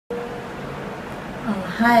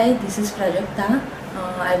Hi, this is Prajakta.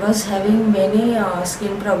 I was having many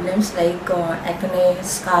skin problems like acne,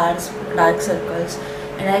 scars, dark circles,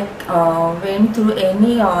 and I went through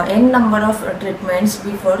n number of treatments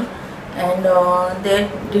before, and they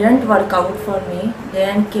didn't work out for me.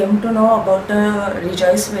 Then came to know about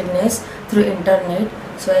Rejoice Wellness through internet.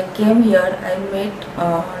 So I came here. I met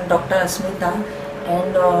Dr. Asmita,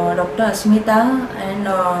 and Dr. Asmita and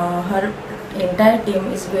her entire team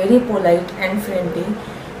is very polite and friendly.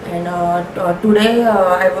 And today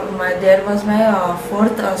there was my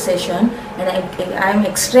fourth session, and I am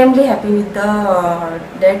extremely happy with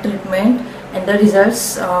their treatment and the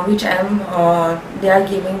results which they are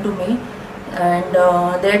giving to me. And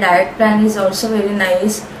their diet plan is also very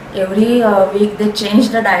nice. Every week they change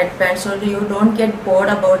the diet plan, so you don't get bored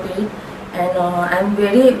about it. And I am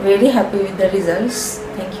very happy with the results.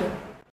 Thank you.